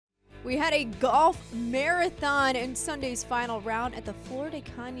We had a golf marathon in Sunday's final round at the Flor de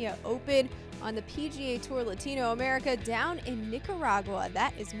Caña Open on the PGA TOUR Latino America down in Nicaragua.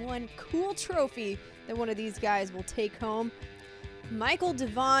 That is one cool trophy that one of these guys will take home. Michael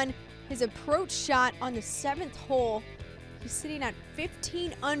Davan, his approach shot on the 7th hole, he's sitting at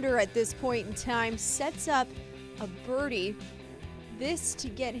 15 under at this point in time, sets up a birdie. This to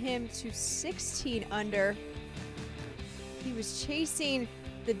get him to 16 under. He was chasing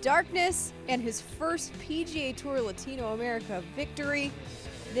the darkness and his first PGA TOUR Latino America victory.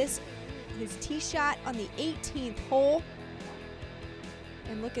 This his tee shot on the 18th hole.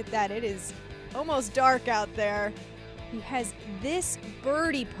 And look at that, it is almost dark out there. He has this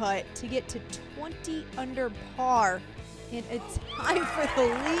birdie putt to get to 20 under par in a time for the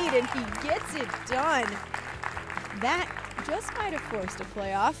lead, and he gets it done. That just might have forced a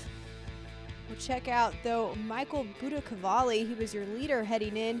playoff. We'll check out, though, Michael Buttacavoli. He was your leader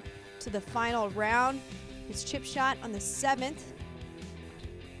heading in to the final round. His chip shot on the 7th.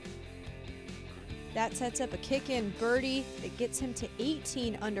 That sets up a kick-in birdie that gets him to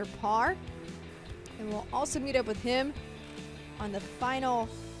 18 under par. And we'll also meet up with him on the final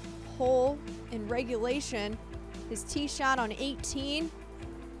hole in regulation. His tee shot on 18.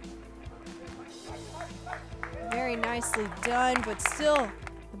 Very nicely done, but still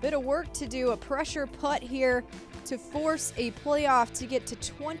a bit of work to do. A pressure putt here to force a playoff to get to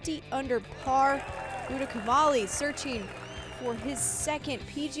 20 under par. Buttacavoli searching for his second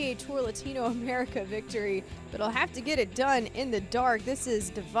PGA TOUR Latino America victory, but he'll have to get it done in the dark. This is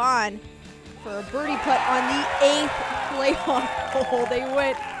Davan for a birdie putt on the 8th playoff hole. They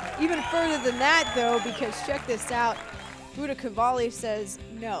went even further than that, though, because check this out. Buttacavoli says,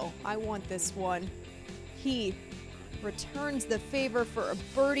 no, I want this one. He returns the favor for a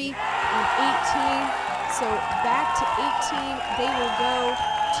birdie on 18. So back to 18, they will go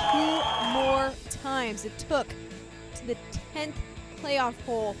 2 more times. It took to the 10th playoff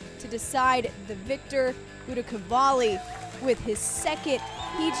hole to decide the victor. Buttacavoli with his second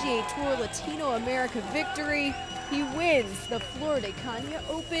PGA TOUR Latino America victory. He wins the Flor de Caña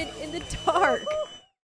Open in the dark.